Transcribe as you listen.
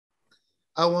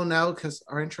Oh, well, no, because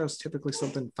our intro is typically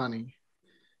something funny.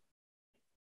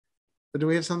 But do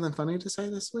we have something funny to say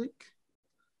this week?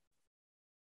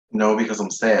 No, because I'm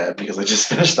sad because I just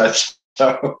finished that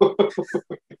show. All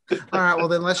right, well,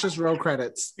 then let's just roll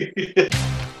credits.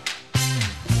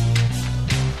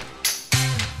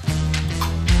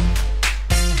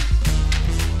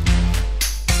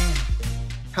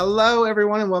 Hello,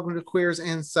 everyone, and welcome to Queers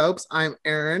and Soaps. I'm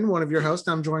Aaron, one of your hosts.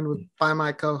 I'm joined by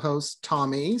my co-host,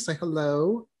 Tommy. Say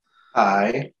hello.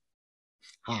 Hi.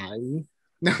 Hi.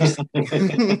 No,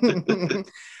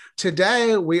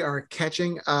 today we are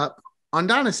catching up on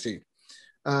Dynasty.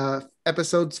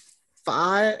 Episodes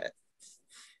 6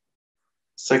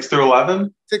 through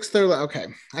 11? 6 through. Okay,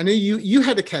 I knew you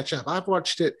had to catch up. I've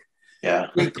watched it Yeah.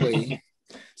 weekly,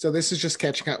 so this is just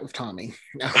catching up with Tommy.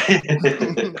 No.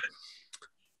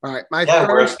 All right, my Yeah,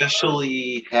 we're first.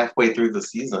 officially halfway through the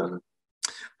season.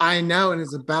 I know, and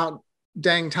it's about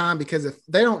dang time because if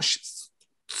they don't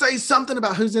say something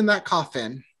about who's in that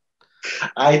coffin.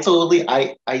 I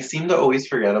seem to always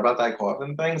forget about that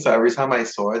coffin thing. So every time I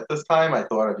saw it this time, I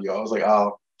thought of you. I was like,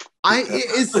 oh.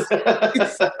 It's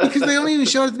because they don't even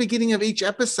show it at the beginning of each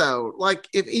episode. Like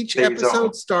if each They episode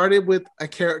don't. started with a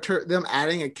character, them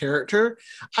adding a character,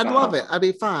 I'd love it. I'd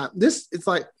be fine. This it's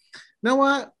like, you know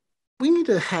what? We need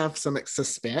to have some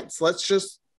suspense. Let's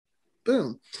just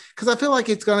boom. Because I feel like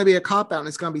it's going to be a cop out and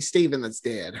it's going to be Steven that's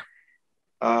dead.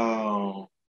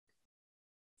 Oh.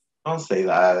 Don't say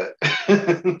that.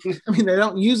 I mean, they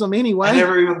don't use them anyway. I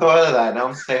never even thought of that. Now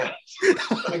I'm sad.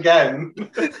 Again.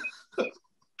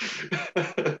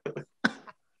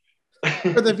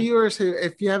 For the viewers who,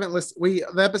 if you haven't listened,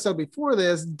 the episode before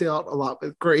this dealt a lot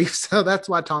with grief, so that's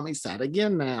why Tommy's sad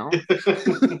again now.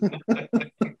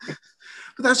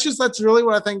 But that's really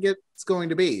what I think it's going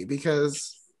to be,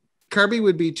 because Kirby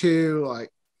would be too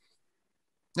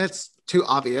that's too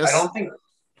obvious. I don't think,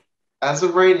 as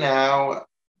of right now,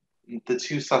 the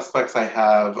two suspects I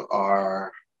have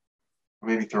are,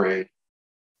 maybe three,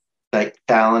 that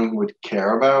Fallon would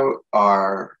care about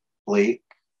are Blake,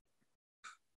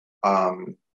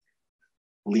 Liam,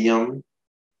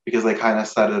 because they kind of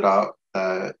set it up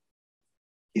that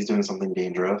he's doing something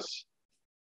dangerous,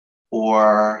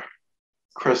 or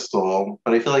Crystal,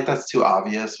 but I feel like that's too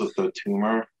obvious with the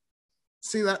tumor.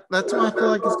 See, that's why I feel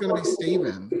like it's going to be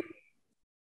Steven.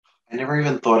 I never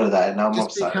even thought of that. Now I'm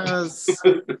just upset. Because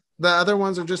the other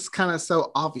ones are just kind of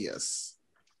so obvious.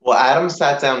 Well, Adam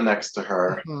sat down next to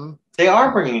her. Mm-hmm. They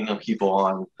are bringing people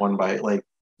on one by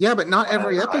yeah, but not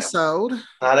every episode.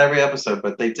 Not every episode,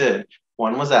 but they did.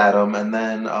 One was Adam, and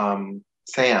then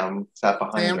Sam sat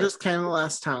behind Sam her. just came the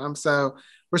last time, so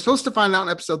we're supposed to find out in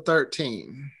episode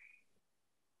 13.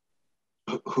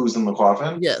 Who's in the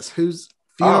coffin? Yes, whose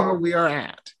funeral we are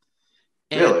at.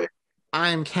 And really? I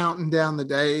am counting down the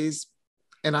days,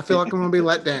 and I feel like I'm going to be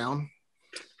let down.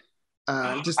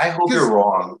 I hope you're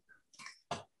wrong.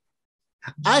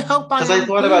 I hope I am. Because I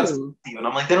thought about Steven.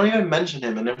 I'm like, they don't even mention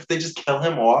him, and if they just kill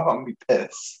him off, I'm going to be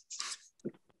pissed.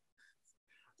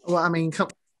 Well, I mean,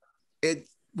 it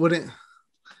wouldn't.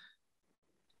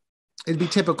 It'd be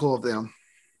typical of them.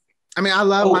 I mean, I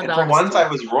love my Dynasty. For once, I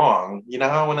was wrong. You know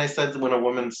how when I said when a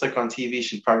woman's sick on TV,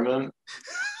 she's pregnant?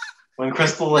 When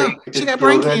Crystal she got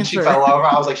brain cancer. She fell over.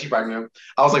 I was like, she's pregnant.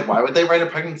 I was like, why would they write a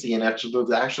pregnancy? And actually,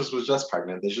 the actress was just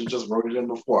pregnant. They should just wrote it in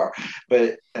before. But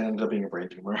it ended up being a brain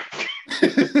tumor.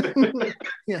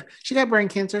 Yeah, she got brain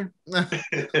cancer.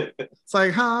 It's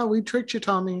like, we tricked you,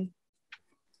 Tommy.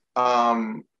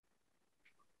 I'm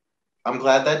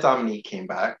glad that Dominique came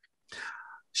back.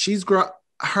 She's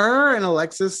her and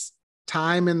Alexis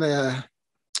time in the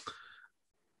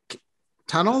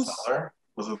tunnels. The cellar?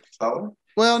 Was it the cellar?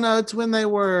 Well, no, it's when they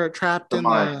were trapped in the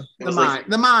mine.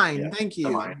 The mine. Yeah, Thank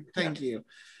you. Thank you.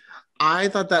 I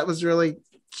thought that was really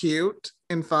cute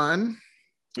and fun.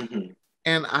 Mm-hmm.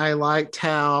 And I liked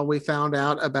how we found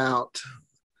out about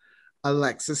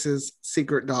Alexis's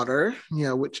secret daughter,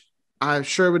 which I'm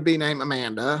sure would be named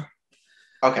Amanda.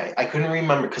 Okay, I couldn't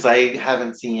remember because I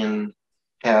haven't seen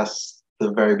past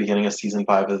the very beginning of season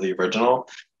 5 of the original,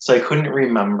 so I couldn't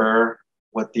remember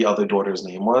what the other daughter's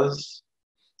name was,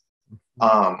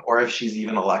 or if she's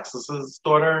even Alexis's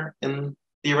daughter in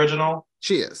the original.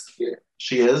 She is.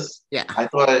 She is? Yeah. I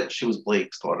thought she was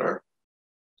Blake's daughter.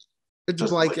 It's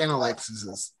Blake and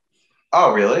Alexis's.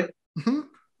 Oh, really? Mm-hmm.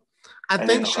 I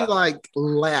think she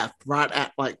left right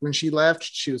at when she left,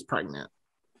 she was pregnant.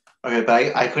 Okay,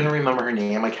 but I couldn't remember her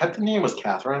name. I kept the name was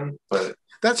Catherine, but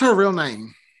that's her real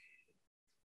name.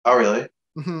 Oh, really?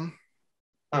 Mm-hmm.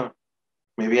 Oh,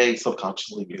 maybe I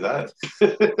subconsciously do that.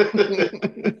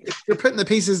 You're putting the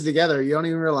pieces together. You don't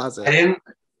even realize it.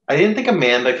 I didn't think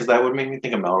Amanda because that would make me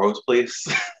think of Melrose Place.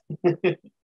 But no, it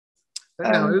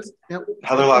And was. Yep,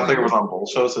 Heather Locklear was on both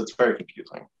shows, so it's very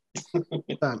confusing.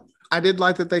 I did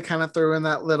like that they kind of threw in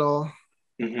that little.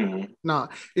 Mm-hmm. No,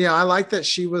 yeah, I like that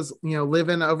she was,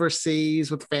 living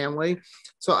overseas with family.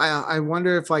 So I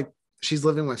wonder if like she's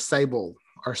living with Sable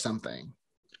or something.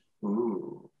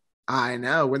 Ooh, I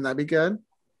know, wouldn't that be good?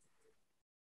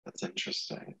 that's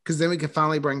interesting. Because then we could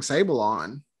finally bring Sable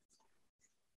on.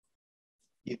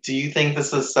 Do you think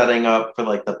this is setting up for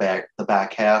like the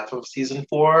back half of season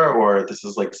 4, or this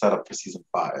is like set up for season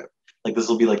 5? Like this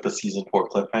will be like the season 4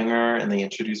 cliffhanger, and they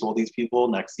introduce all these people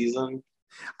next season.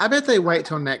 I bet they wait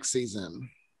till next season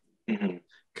Mm-hmm.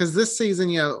 because this season,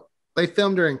 they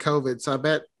filmed during COVID, so I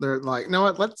bet they're like, you know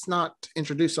what? Let's not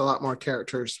introduce a lot more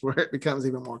characters where it becomes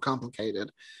even more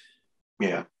complicated.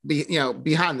 Yeah,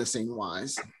 Behind the scene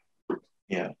wise.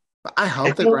 yeah. But I I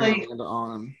hope they feel bring like Amanda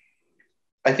on.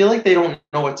 I feel like they don't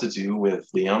know what to do with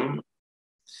Liam,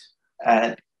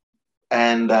 and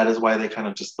that is why they kind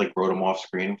of just like wrote him off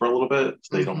screen for a little bit.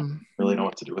 So they don't really know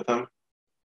what to do with him.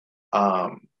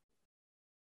 Um,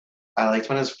 I liked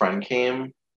when his friend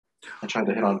came and tried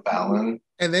to hit on Fallon.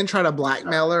 And then try to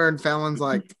blackmail her, and Fallon's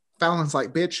like,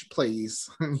 bitch, please,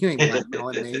 you ain't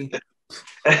blackmailing me.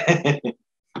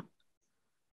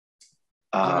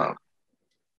 um,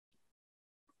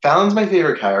 Fallon's my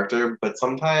favorite character, but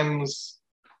sometimes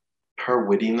her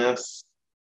wittiness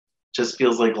just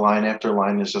feels like line after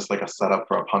line is just like a setup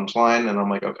for a punchline, and I'm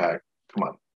like, okay, come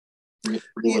on,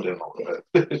 reel it in a little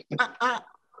bit.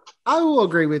 I will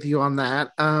agree with you on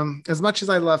that. As much as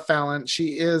I love Fallon,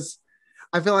 she is.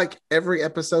 I feel like every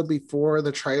episode before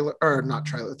the trailer, or not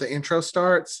trailer, the intro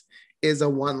starts, is a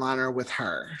one-liner with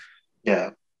her.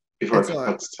 Yeah, before It's it like,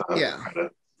 cuts to yeah,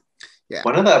 credits. yeah.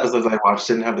 One of the episodes I watched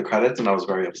didn't have the credits, and I was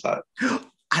very upset. I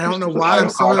don't know The why I'm title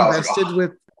so card, I was like, invested oh.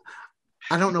 with.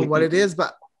 I don't know what it is,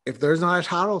 but if there's not a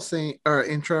title scene or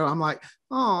intro, I'm like,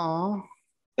 oh,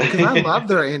 because I love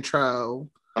their intro.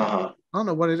 Uh-huh. I don't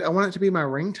know what it. I want it to be my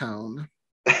ringtone,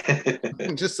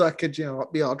 just so I could,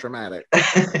 be all dramatic. So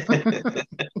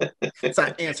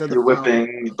I answer the You're phone.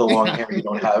 whipping the long hair you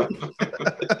don't have.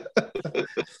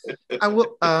 I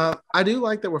will. I do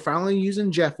like that we're finally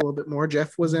using Jeff a little bit more.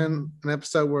 Jeff was in an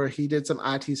episode where he did some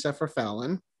IT stuff for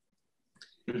Fallon.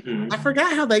 Mm-hmm. I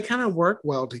forgot how they kind of work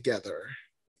well together.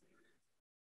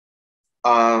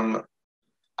 I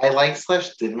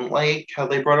didn't like how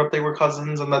they brought up they were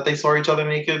cousins and that they saw each other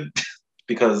naked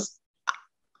because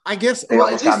I guess, they well,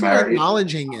 at almost least got they're married.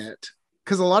 acknowledging it,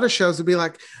 because a lot of shows would be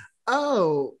like,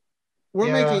 oh, we're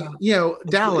Yeah. making,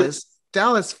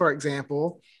 Dallas, for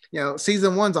example,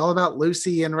 season 1's all about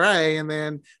Lucy and Ray, and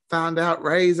then found out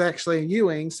Ray's actually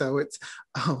Ewing. So it's,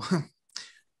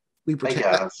 we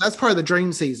pretend that's part of the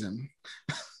dream season.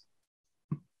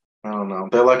 I don't know.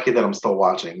 They're lucky that I'm still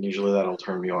watching. Usually that'll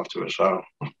turn me off to a show.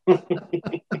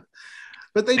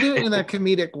 But they do it in a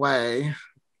comedic way.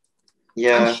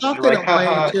 Yeah. I'm shocked they don't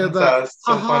play into the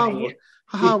so funny.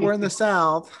 haha, we're in the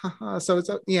South. So it's,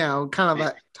 kind of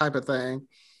that type of thing.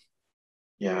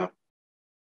 Yeah.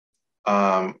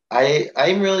 I'm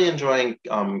really enjoying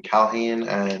Calhoun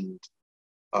and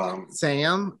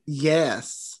Sam,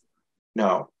 yes.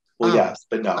 No. Well, yes,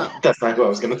 but no, that's not what I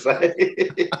was gonna say.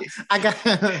 I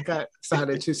got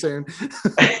excited too soon.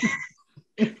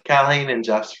 Calhoun and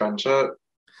Jeff's friendship.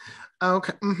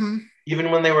 Okay. Mm-hmm. Even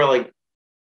when they were like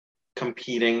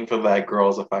competing for that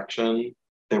girl's affection,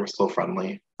 they were still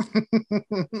friendly.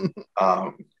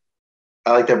 I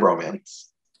like their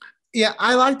romance. Yeah,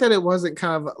 I like that it wasn't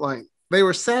kind of like they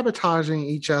were sabotaging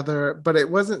each other, but it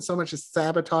wasn't so much as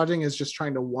sabotaging as just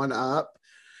trying to one up.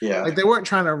 Yeah. Like they weren't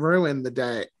trying to ruin the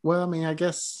day. Well, I mean, I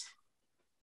guess,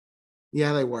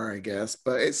 yeah, they were, I guess,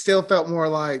 but it still felt more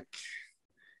like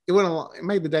it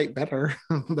made the date better.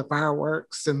 The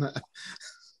fireworks and the.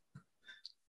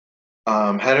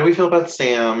 How do we feel about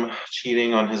Sam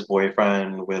cheating on his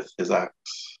boyfriend with his ex?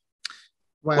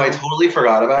 Well, who I totally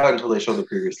forgot about until they showed the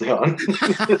previously on.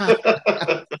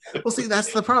 Well, see,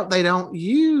 that's the problem. They don't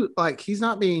use, like, he's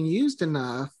not being used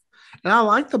enough. And I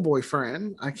like the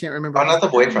boyfriend. I can't remember. Oh, not the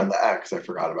boyfriend, the ex. I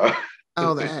forgot about.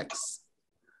 Oh, the ex.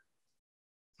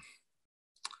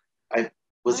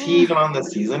 Was he even on this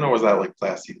season, or was that like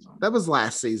last season? That was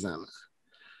last season.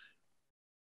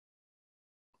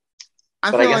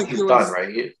 But I guess he's done,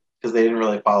 right? Because they didn't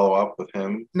really follow up with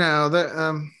him. No,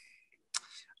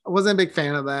 I wasn't a big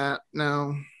fan of that.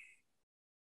 No.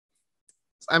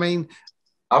 I mean,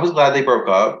 I was glad they broke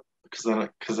up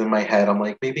because in my head I'm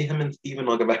like, maybe him and Steven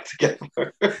will get back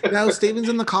together. No, Steven's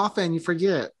in the coffin. You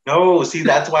forget. No, see,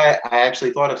 that's why I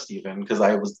actually thought of Steven, because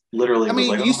I was literally. I mean,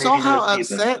 was like, you saw how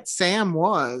upset Sam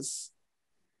was.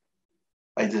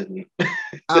 I didn't.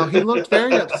 Oh, he looked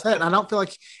very upset. And I don't feel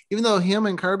like, even though him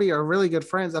and Kirby are really good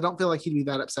friends, I don't feel like he'd be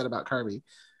that upset about Kirby.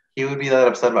 He would be that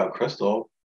upset about Crystal.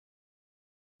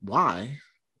 Why?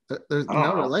 There's I don't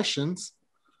no know. relations.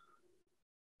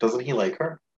 Doesn't he like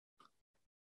her?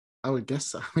 I would guess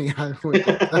so. I mean, I would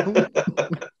think so.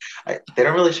 They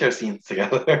don't really share scenes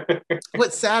together.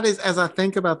 What's sad is as I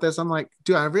think about this, I'm like,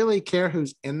 do I really care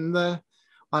who's in the,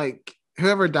 like,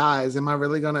 whoever dies? Am I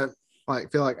really gonna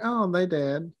like feel like, oh, they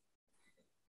dead?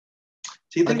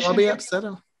 Do you Like, think I'll she'd be be upset.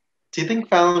 Do you think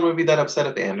Fallon would be that upset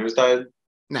if Anders died?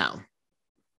 No.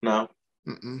 No.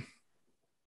 Mm-mm.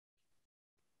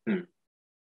 Hmm.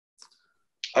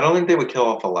 I don't think they would kill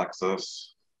off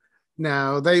Alexis.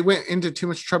 No, they went into too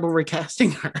much trouble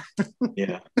recasting her.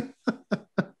 Yeah.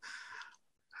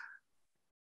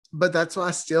 But that's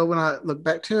why still, when I look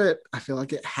back to it, I feel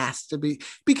like it has to be,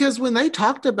 because when they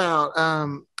talked about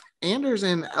Anders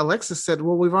and Alexis said,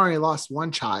 well, we've already lost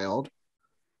one child.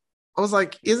 I was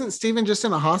like, isn't Steven just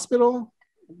in a hospital?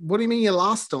 What do you mean you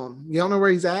lost him? You don't know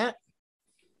where he's at?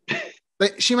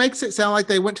 But she makes it sound like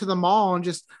they went to the mall and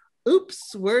just,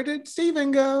 oops, where did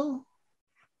Steven go?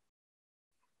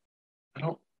 I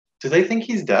don't. Do they think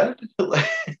he's dead?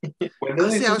 When do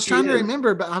they See, I think was he trying to is?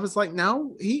 remember, but I was like,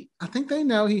 no, I think they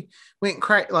know he went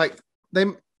crazy. Like, they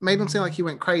made him seem like he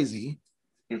went crazy,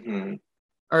 Mm-hmm.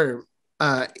 or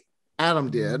Adam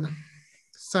did.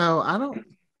 So I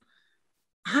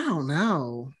don't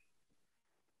know.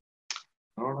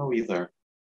 I don't know either.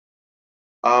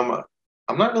 Um,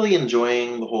 I'm not really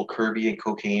enjoying the whole Kirby and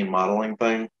cocaine modeling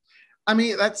thing. I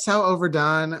mean, that's so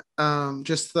overdone.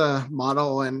 Just the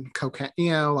model and cocaine,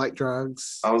 like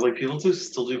drugs. I was like, people do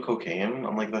still do cocaine.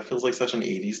 I'm like, that feels like such an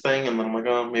 80s thing. And then I'm like,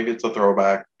 oh, maybe it's a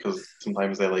throwback because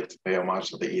sometimes they like to pay homage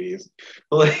to the 80s.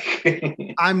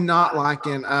 Like, I'm not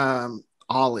liking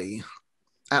Ollie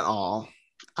at all.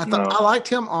 I thought no, I liked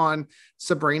him on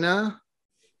Sabrina.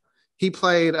 He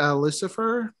played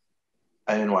Lucifer.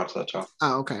 I didn't watch that show.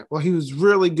 Oh, okay. Well, he was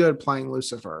really good playing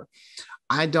Lucifer.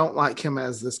 I don't like him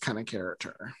as this kind of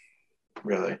character.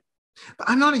 Really. But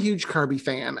I'm not a huge Kirby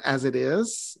fan as it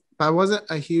is. But I wasn't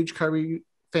a huge Kirby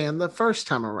fan the first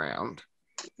time around.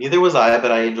 Neither was I,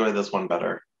 but I enjoy this one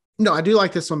better. No, I do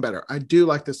like this one better. I do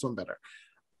like this one better.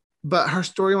 But her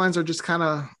storylines are just kind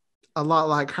of a lot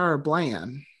like her,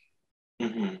 bland.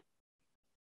 Hmm.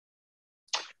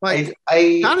 Like,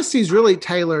 I Dynasty's really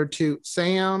tailored to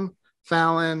Sam,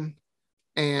 Fallon,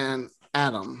 and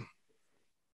Adam.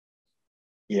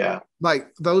 yeah.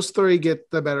 Like, those three get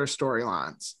the better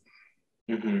storylines.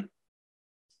 Hmm.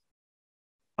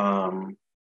 Um,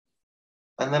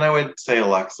 and then I would say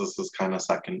Alexis is kind of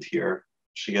second tier.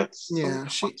 She gets some Yeah, good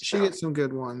ones she too, gets some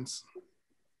good ones,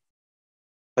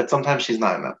 but sometimes she's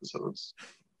not in episodes.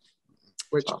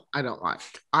 which So I don't like.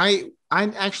 I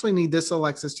actually need this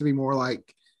Alexis to be more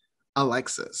like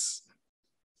Alexis.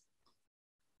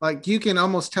 Like, you can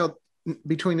almost tell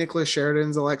between Nicholas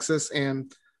Sheridan's Alexis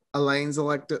and Elaine's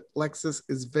Alexis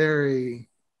is very,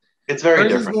 it's very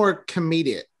hers is different. more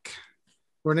comedic,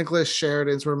 where Nicholas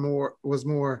Sheridan's was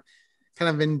more kind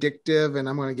of vindictive and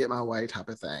I'm going to get my way type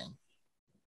of thing.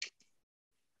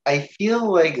 I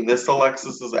feel like this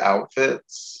Alexis's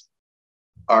outfits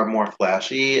are more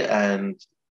flashy, and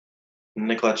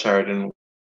Nicolette Sheridan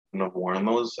wouldn't have worn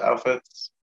those outfits.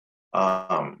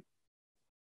 Um,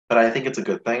 but I think it's a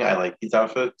good thing. I like these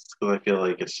outfits because I feel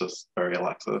like it's just very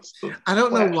Alexis. The I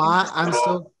don't know why flashiness. I'm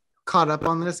still caught up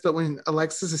on this, but when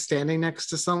Alexis is standing next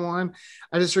to someone,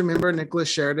 I just remember Nicholas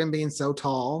Sheridan being so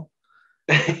tall.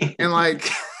 And like,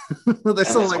 this And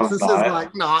this one's Alexis is not.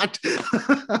 like not.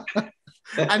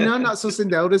 I know I'm not supposed to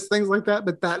notice things like that,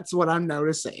 but that's what I'm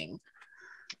noticing.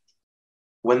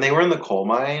 When they were in the coal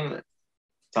mine,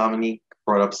 Dominique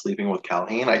brought up sleeping with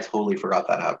Calhoun. I totally forgot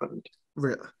that happened.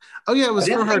 Really? Oh yeah, it I was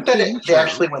for didn't her think that TV they show.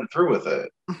 actually went through with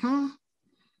it. Mm-hmm.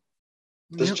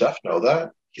 Does Yep, Jeff know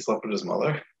that? He slept with his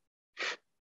mother?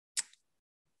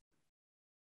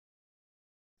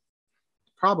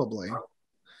 probably.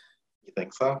 You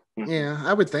think so? Yeah,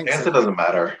 I would I think guess so. it doesn't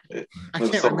matter. It I was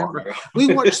can't so long remember. ago.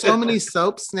 We watch so many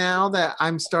soaps now that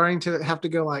I'm starting to have to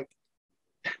go like,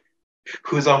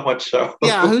 Who's on what show?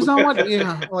 yeah, who's on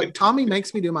what? Like Tommy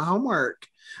makes me do my homework.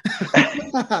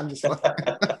 I'm just like,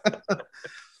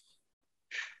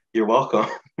 You're welcome.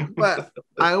 but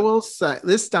I will say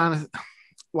this Dynasty,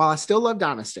 while I still love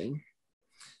Dynasty,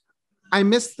 I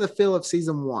missed the feel of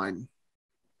season one.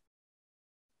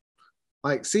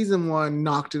 Like, season one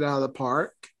knocked it out of the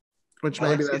park, which I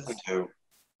like maybe season two.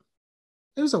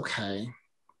 it was okay.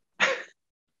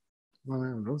 Well,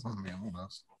 it was on me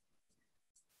almost.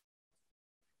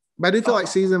 But I do feel like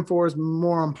season four is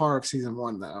more on par of season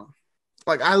one, though.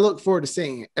 Like I look forward to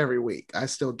seeing it every week. I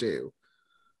still do.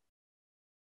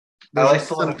 I There's like to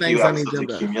just let some a few things I need episodes them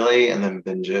to. accumulate and then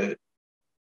binge it.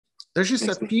 There's just a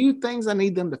Makes me few things I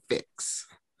need them to fix,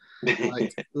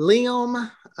 like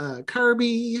Liam,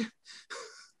 Kirby.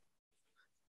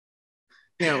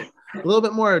 A little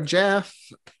bit more of Jeff,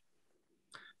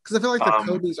 because I feel like the um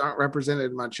Kobe's aren't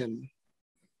represented much in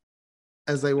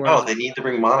as they were. no, they need to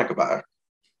bring Monica back.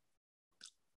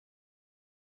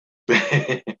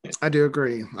 I do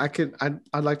agree. I'd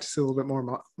like to see a little bit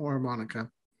more Monica.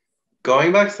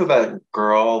 Going back to that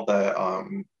girl that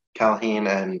Callahan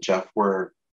and Jeff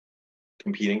were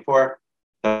competing for,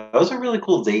 that was a really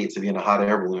cool date to be in a hot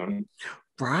air balloon.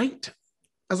 Right?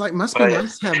 I was like, must be But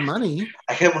nice to have money.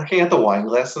 I kept looking at the wine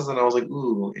glasses and I was like,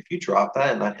 ooh, if you drop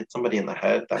that and that hit somebody in the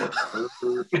head, that would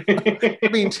hurt. I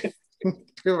mean, too And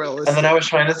then realistic. I was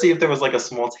trying to see if there was like a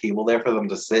small table there for them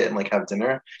to sit and like have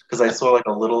dinner because I saw like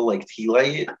a little like tea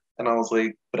light and I was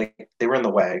like, they were in the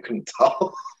way. I couldn't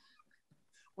tell.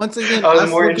 Once again, I was us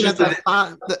more looking at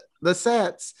interested. the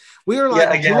sets, we were Yeah,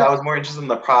 like again, I was more interested in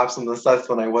the props and the sets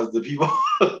than I was the people.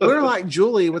 we were like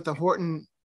Julie with the Horton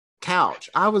couch.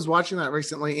 I was watching that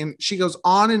recently, and she goes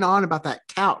on and on about that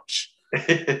couch,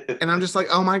 and I'm just like,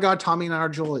 oh my god, Tommy and I are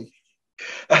Julie.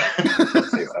 Don't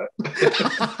say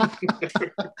that.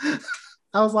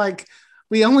 I was like,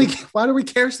 why do we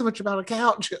care so much about a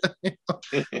couch?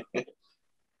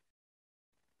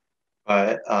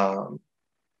 But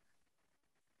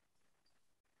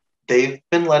they've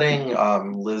been letting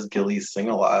Liz Gillies sing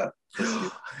a lot this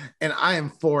season. And I am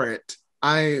for it.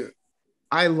 I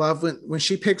love when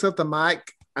she picks up the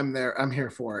mic. I'm there. I'm here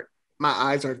for it. My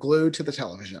eyes are glued to the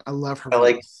television. I love her I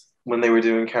like voice. when they were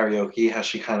doing karaoke, how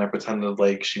she kind of pretended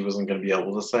like she wasn't going to be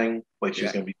able to sing, like she was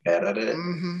Yeah. going to be bad at it,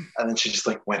 Mm-hmm. and then she just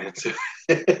like went into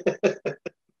it.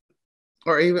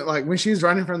 Or even like when she's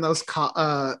running from those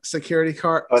Oh, it's the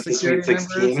Sweet security members.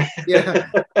 16.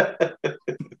 Yeah,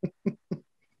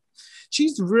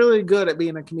 she's really good at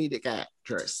being a comedic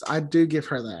actress. I do give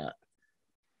her that.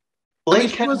 I mean, Blake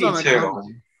she can was be on a too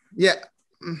comedy. Yeah.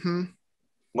 Mm-hmm.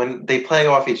 when they play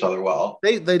off each other well.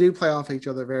 They do play off each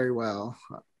other very well.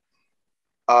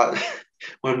 Uh,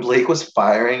 when Blake was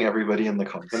firing everybody in the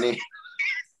company.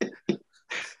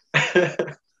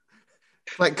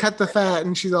 Like cut the fat,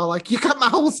 and she's all like, "You cut my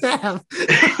whole staff."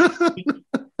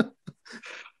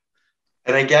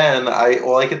 And again, I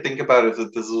all I could think about is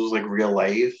that this was like real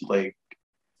life, like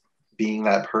being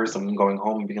that person and going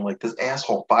home and being like, this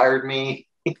asshole fired me.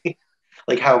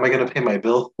 Like, how am I going to pay my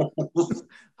bills?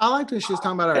 I liked when she was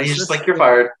talking about her And he's just like, assistant. you're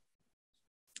fired.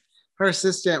 Her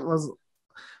assistant was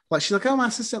like, she's like, "Oh, my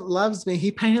assistant loves me.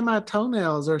 He painted my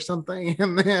toenails or something."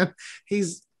 And then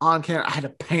he's on camera. I had to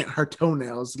paint her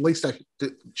toenails. At least I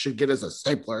should get as a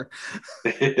stapler.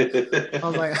 I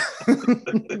was like,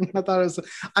 I thought it was.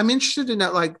 I'm interested in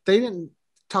that. Like, they didn't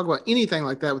talk about anything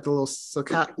like that with the little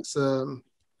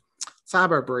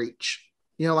cyber breach.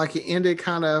 Like it ended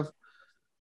kind of.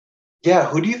 Yeah,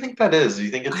 who do you think that is? Do you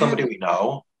think it's I somebody have. we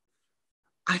know?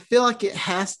 I feel like it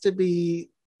has to be.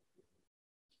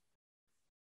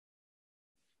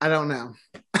 I don't know.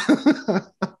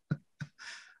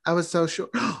 I was so sure.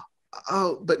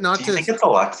 Oh, but not Do you to. think it's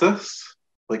Alexis?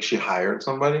 Like she hired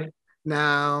somebody?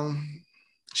 No,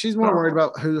 she's more worried No.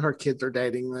 about who her kids are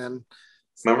dating than.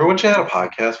 Remember when she had a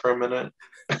podcast for a minute?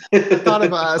 I thought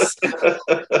of us.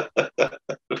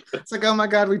 It's like, oh my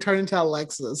god, we turned into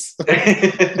Alexis.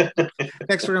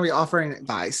 Next, we're gonna be offering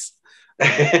advice.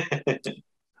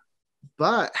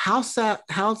 But how sad?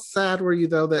 How sad were you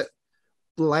though that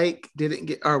Blake didn't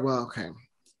get? Or well, okay,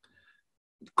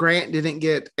 Grant didn't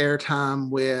get airtime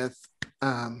with.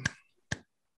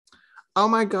 Oh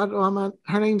my god,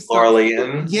 her name's Laura not.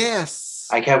 Layton. Yes,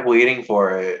 I kept waiting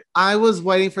for it. I was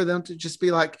waiting for them to just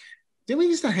be like, didn't we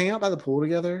used to hang out by the pool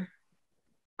together?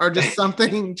 Or just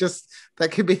something just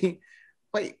that could be,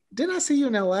 wait, didn't I see you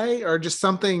in LA? Or just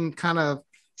something kind of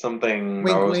Something wink,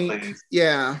 Melrose wink. Place.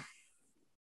 Yeah.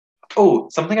 Oh,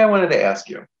 something I wanted to ask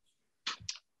you.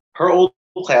 Her old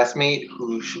classmate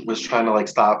who was trying to like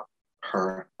stop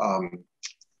her,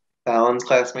 Fallon's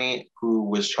classmate who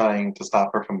was trying to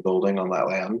stop her from building on that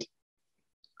land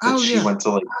that Oh, she yeah. went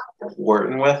to like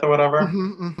Wharton with or whatever.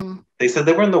 Mm-hmm, mm-hmm. They said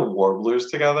they were in the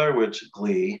Warblers together, which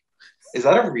Glee. Is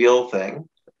that a real thing?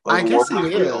 Like I guess it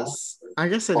Warblers real? is. I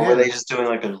guess it Or were they is. just doing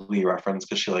like a Glee reference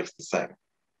because she likes to sing?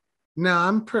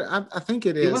 No, I think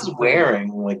it He is. was wearing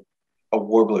like a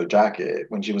Warbler jacket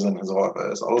when she was in his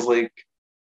office. I was like,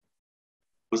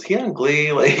 was he on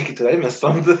Glee? Like, did I miss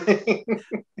something?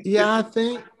 Yeah,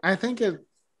 I think it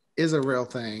is a real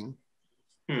thing.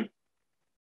 Hmm.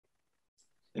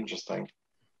 Interesting.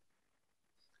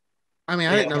 I mean,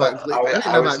 I Yeah, didn't know about Glee. I didn't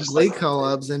I know was about just Glee like,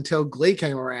 clubs until Glee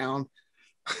came around.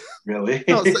 really?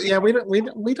 No, so yeah, we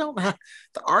don't have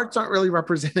the arts aren't really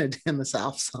represented in the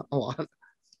South a lot.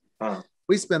 Huh.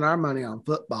 We spend our money on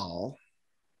football.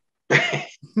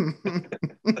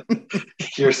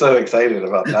 You're so excited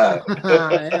about that.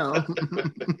 I am.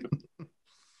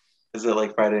 Is it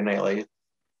like Friday Night Lights?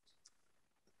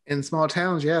 In small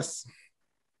towns, yes.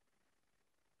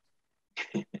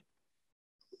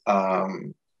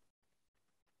 Um,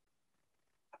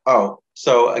 oh,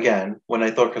 so again, when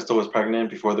I thought Crystal was pregnant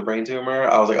before the brain tumor,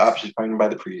 I was like, oh, she's pregnant by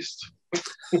the priest.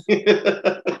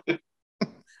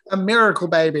 A miracle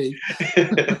baby.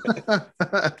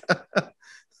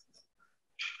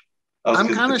 I was I'm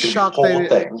like, kind it's of gonna be a shocked they whole did.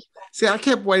 thing. See, I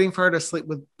kept waiting for her to sleep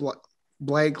with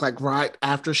Blake, like right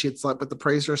after she had slept with the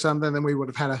priest or something. Then we would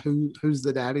have had a who's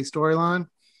the daddy storyline.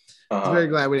 I was Uh-huh. very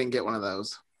glad we didn't get one of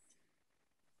those.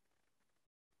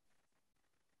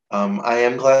 I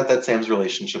am glad that Sam's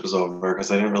relationship is over because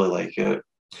I didn't really like it.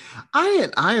 I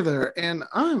didn't either, and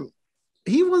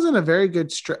he wasn't a very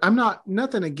good strip. I'm not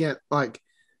nothing against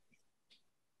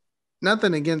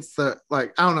nothing against the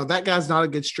like. I don't know. That guy's not a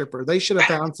good stripper. They should have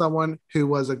found someone who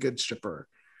was a good stripper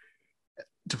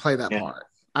to play that Yeah. part.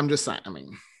 I'm just saying. I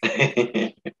mean,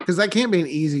 because that can't be an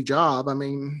easy job. I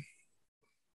mean,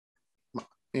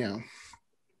 you know.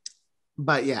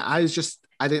 But yeah, I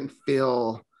didn't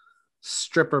feel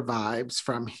stripper vibes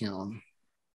from him.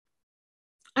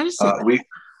 I just think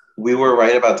we were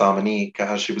right about Dominique,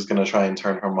 how she was going to try and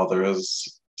turn her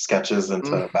mother's sketches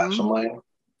into a fashion line.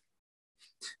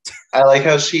 I like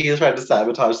how she tried to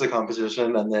sabotage the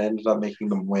competition and then ended up making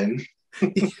them win.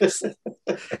 Yes.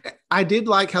 I did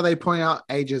like how they point out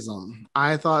ageism.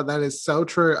 I thought that is so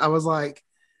true. I was like,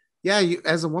 yeah, you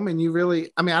as a woman, you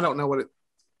really, I mean, I don't know what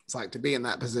it's like to be in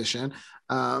that position.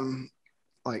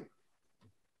 Like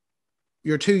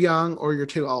you're too young or you're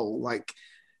too old. Like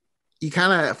you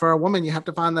kind of, for a woman, you have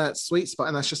to find that sweet spot,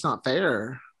 and that's just not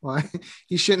fair. Like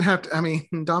you shouldn't have to. I mean,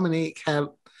 Dominique had,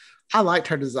 I liked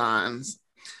her designs.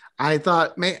 I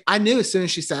thought, I knew as soon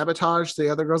as she sabotaged the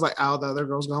other girls, like, oh, the other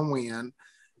girl's gonna win.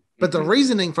 But the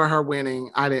reasoning for her winning,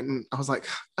 I didn't. I was like,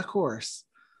 of course,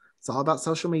 it's all about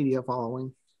social media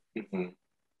following. Mm-hmm.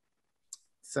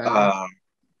 So,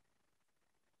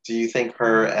 Do you think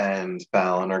her and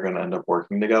Fallon are going to end up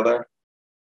working together?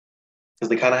 Because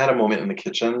they kind of had a moment in the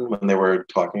kitchen when they were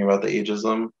talking about the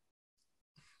ageism.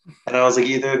 And I was like,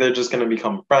 either they're just going to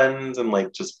become friends and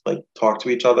like just like talk to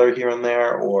each other here and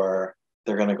there, or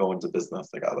they're going to go into business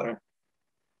together.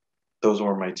 Those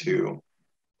were my two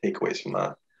takeaways from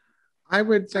that. I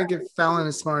would think if Fallon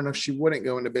is smart enough, she wouldn't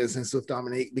go into business with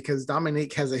Dominique because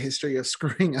Dominique has a history of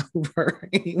screwing over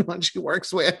anyone she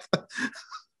works with.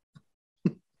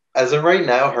 As of right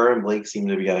now, her and Blake seem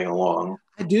to be getting along.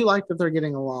 I do like that they're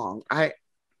getting along. I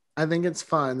think it's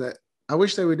fun that I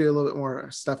wish they would do a little bit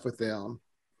more stuff with them.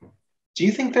 Do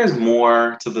you think there's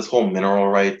more to this whole mineral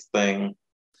rights thing?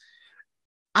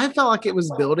 I felt like it was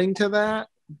building to that,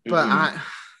 but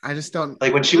I just don't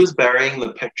like when she was burying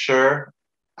the picture.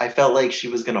 I felt like she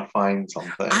was gonna find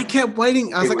something. I kept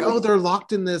waiting. I was like, oh, they're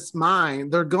locked in this mine.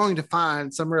 They're going to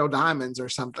find some real diamonds or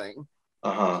something.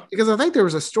 Because I think there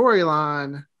was a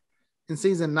storyline in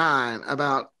season 9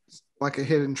 about like a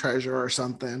hidden treasure or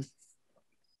something.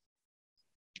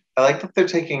 I like that they're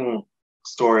taking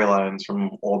storylines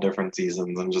from all different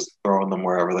seasons and just throwing them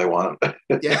wherever they want.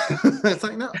 Yeah. It's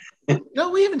like, no,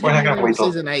 we haven't We're not gonna wait till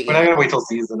season 8 we're yet. not gonna wait till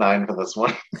season 9 for this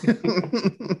one.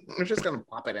 We're just gonna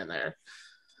pop it in there.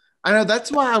 I know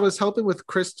that's why I was hoping with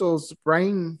Crystal's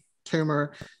brain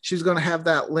tumor, she's gonna have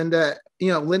that Linda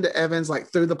Evans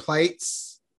like through the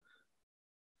plates.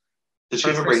 Did she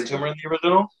have a brain tumor in the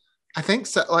original? I think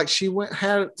so. Like she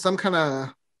had some kind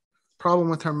of problem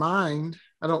with her mind.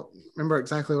 I don't remember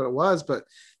exactly what it was, but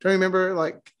do you remember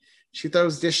like she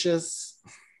throws dishes?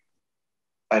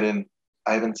 I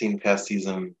haven't seen past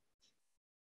season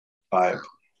 5.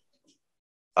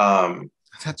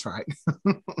 That's right.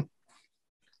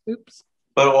 Oops.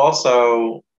 But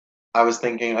also, I was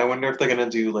thinking, I wonder if they're gonna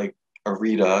do like a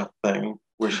Rita thing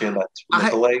where she had that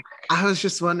lookalike. I was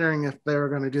just wondering if they were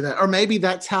going to do that, or maybe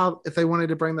that's how if they wanted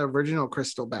to bring the original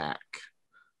Crystal back.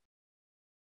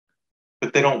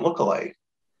 But they don't look alike.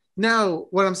 No,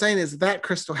 what I'm saying is that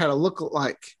Crystal has a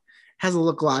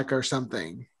look-alike or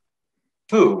something.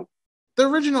 Who? The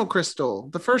original Crystal,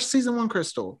 the first season 1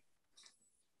 Crystal.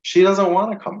 She doesn't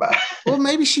want to come back. Well,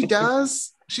 maybe she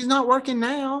does. She's not working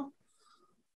now.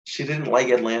 She didn't like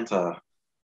Atlanta.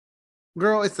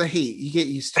 Girl, it's the heat. You get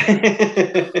used to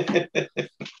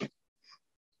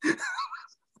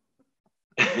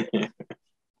it.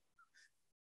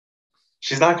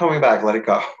 She's not coming back. Let it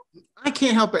go. I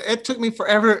can't help it. It took me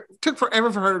forever. It took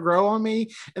forever for her to grow on me,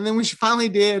 and then when she finally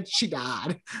did, she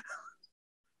died.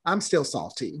 I'm still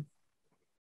salty.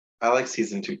 I like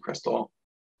season 2 Crystal,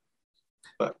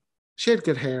 but she had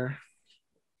good hair.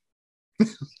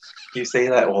 You say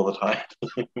that all the time.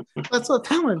 That's what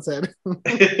Talon said.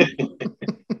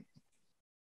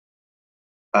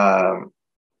 I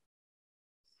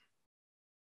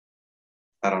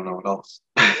don't know what else.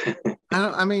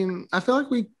 I mean, I feel like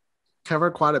we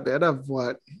covered quite a bit of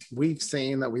what we've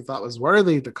seen that we thought was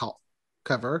worthy to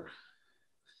cover.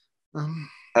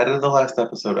 How did the last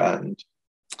episode end?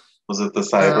 Was it the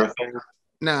cyber thing?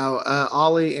 No,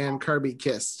 Ollie and Kirby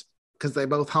kissed because they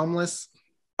both homeless.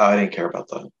 Oh, I didn't care about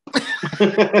that.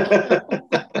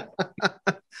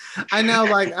 I know,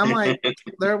 like, I'm like,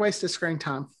 they're a waste of screen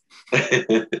time.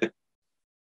 I'm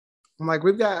like,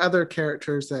 we've got other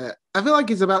characters that I feel like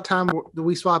it's about time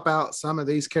we swap out some of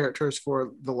these characters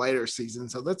for the later season.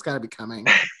 So that's got to be coming.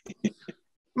 I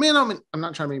mean, I'm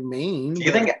not trying to be mean. Do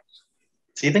you think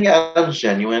Adam's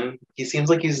genuine? He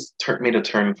seems like he's made a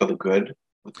turn for the good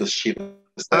with this Shiva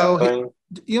thing.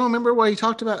 You don't remember what he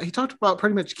talked about? He talked about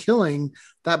pretty much killing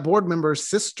that board member's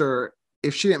sister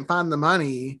if she didn't find the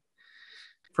money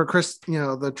for Chris,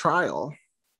 the trial.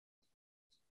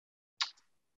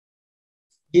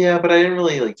 Yeah, but I didn't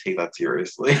really take that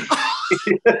seriously.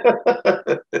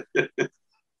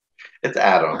 It's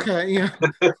Adam. Okay, yeah.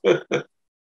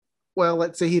 Well,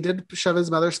 let's see. He did shove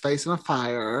his mother's face in a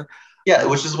fire. Yeah,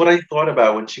 which is what I thought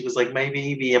about when she was like, "My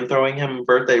baby, I'm throwing him a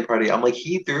birthday party." I'm like,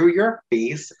 he threw your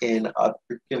face in a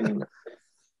freaking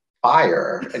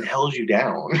fire and held you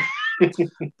down.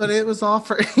 But it was all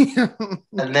for him.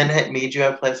 And then it made you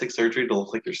have plastic surgery to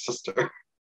look like your sister.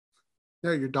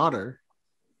 No, your daughter.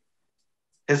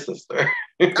 His sister.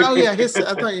 Oh yeah, I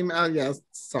thought you. Oh yeah,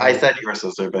 sorry. I said your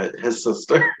sister, but his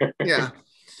sister. Yeah,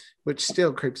 which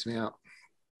still creeps me out.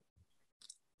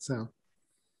 So.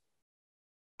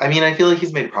 I mean, I feel like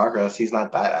he's made progress. He's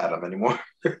not that Adam anymore.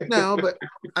 No, but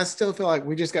I still feel like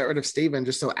we just got rid of Steven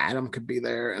just so Adam could be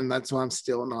there, and that's why I'm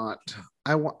still not.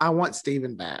 I want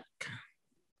Steven back.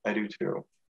 I do too.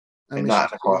 And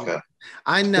not in a coffin.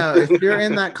 I know. If you're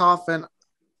in that coffin,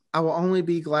 I will only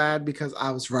be glad because I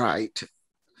was right.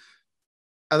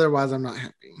 Otherwise, I'm not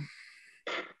happy.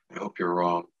 I hope you're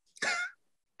wrong.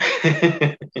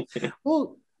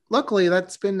 Well, luckily,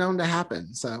 that's been known to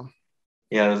happen. So.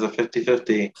 Yeah, there's a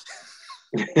 50-50.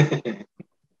 I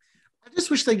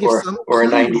just wish they give some or a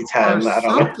 90-10. I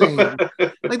don't know.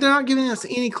 Like they're not giving us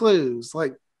any clues.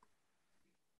 Like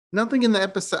nothing in the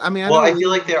episode. I mean, I feel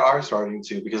like they are starting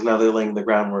to because now they're laying the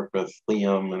groundwork with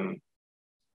Liam and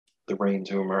the brain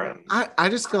tumor. And I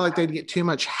just feel like they'd get too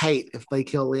much hate if they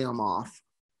kill Liam off.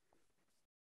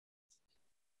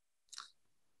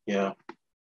 Yeah,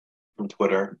 from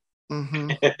Twitter.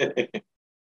 Mm-hmm.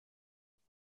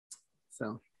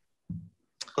 So.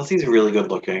 Plus, he's really good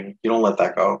looking. You don't let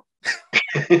that go.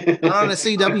 Not on a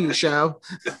CW show.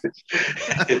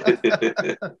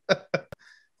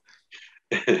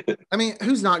 I mean,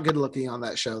 who's not good looking on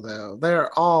that show, though?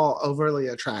 They're all overly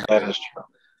attractive. That is true.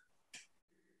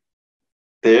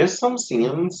 There's some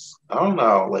scenes, I don't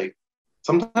know, like,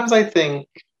 sometimes I think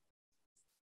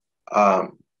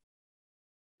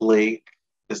Blake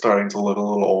is starting to look a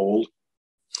little old.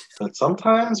 But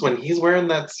sometimes when he's wearing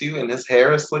that suit and his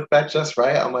hair is slicked back just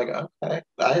right, I'm like, okay,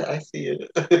 I see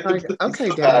it. Like, okay,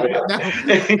 Dad.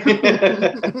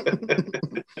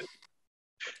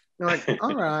 You're like,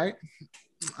 all right,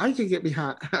 I could get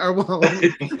behind. Or well,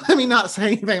 let me not say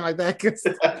anything like that because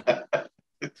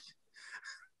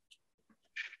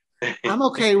I'm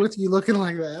okay with you looking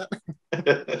like that.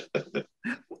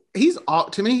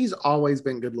 To me, he's always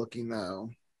been good looking though.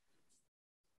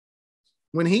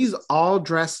 When he's all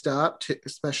dressed up,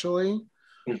 especially,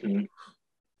 mm-hmm.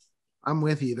 I'm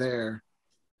with you there.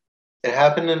 It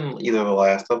happened in either the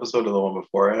last episode or the one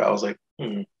before it. I was like,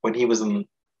 when he was in,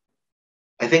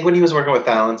 I think when he was working with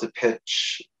Fallon to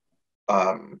pitch,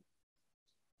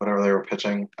 whatever they were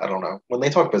pitching, I don't know. When they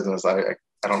talk business, I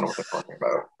don't know what they're talking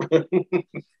about.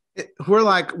 We're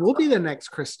like, we'll be the next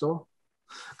Crystal.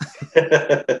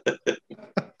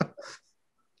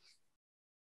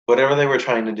 Whatever they were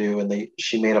trying to do, and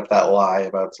she made up that lie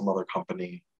about some other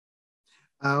company.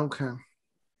 Okay.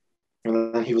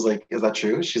 And then he was like, "Is that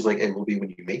true?" She's like, "It will be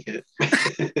when you make it."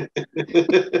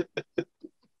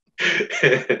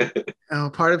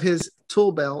 Part of his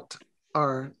tool belt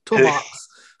or toolbox.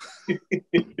 I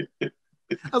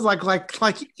was like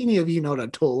any of you know what a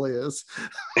tool is.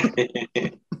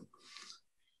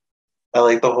 I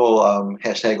like the whole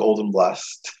hashtag old and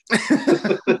blessed.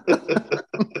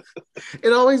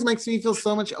 It always makes me feel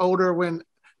so much older when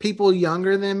people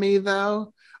younger than me,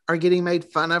 though, are getting made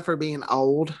fun of for being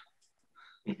old.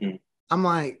 Mm-hmm. I'm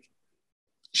like,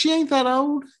 she ain't that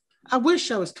old. I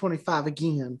wish I was 25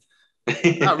 again.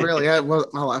 Not really.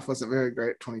 My life wasn't very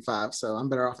great at 25, so I'm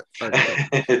better off at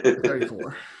 30,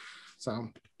 34. So,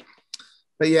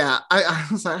 but yeah, I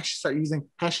was like, I should start using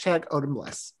hashtag Odin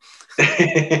Bless.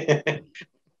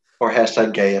 Or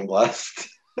hashtag gay and blessed.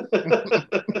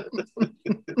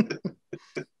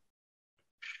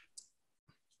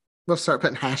 We'll start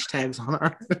putting hashtags on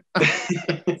our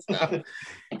so,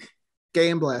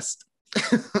 gay and blessed.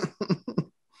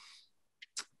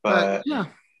 But yeah,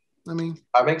 I mean,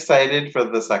 I'm excited for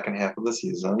the second half of the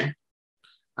season.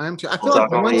 I am too. I feel like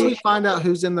once we find out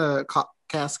who's in the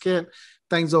casket,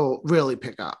 things will really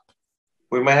pick up.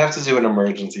 We might have to do an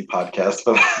emergency podcast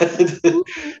for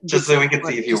that, just so we can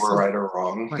see if you were right or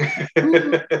wrong.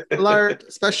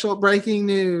 Alert! Special breaking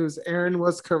news: Aaron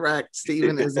was correct.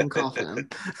 Steven is in coffin.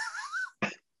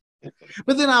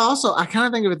 But then I kind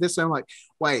of think of it this way: I'm like,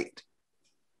 wait,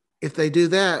 if they do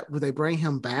that, would they bring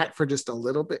him back for just a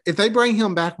little bit? If they bring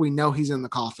him back, we know he's in the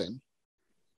coffin.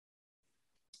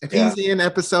 If he's in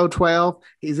episode 12,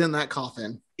 he's in that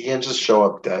coffin. He can't just show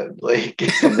up dead. Like,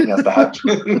 something has to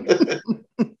happen.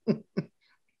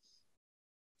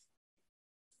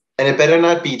 And it better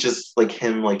not be just like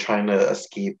him like trying to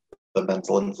escape the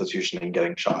mental institution and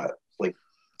getting shot. Like,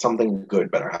 something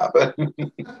good better happen.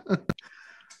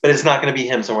 But it's not going to be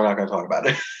him, so we're not going to talk about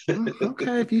it.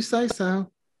 Okay, if you say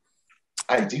so.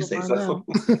 I do say so.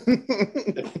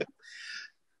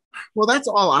 Well, that's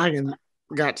all I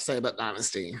got to say about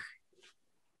Dynasty.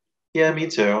 Yeah, me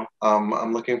too.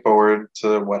 I'm looking forward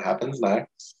to what happens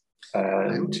next.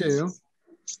 I'm too.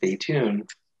 Stay tuned.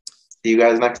 See you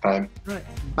guys next time. All right.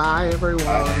 Bye, everyone.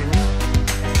 Bye.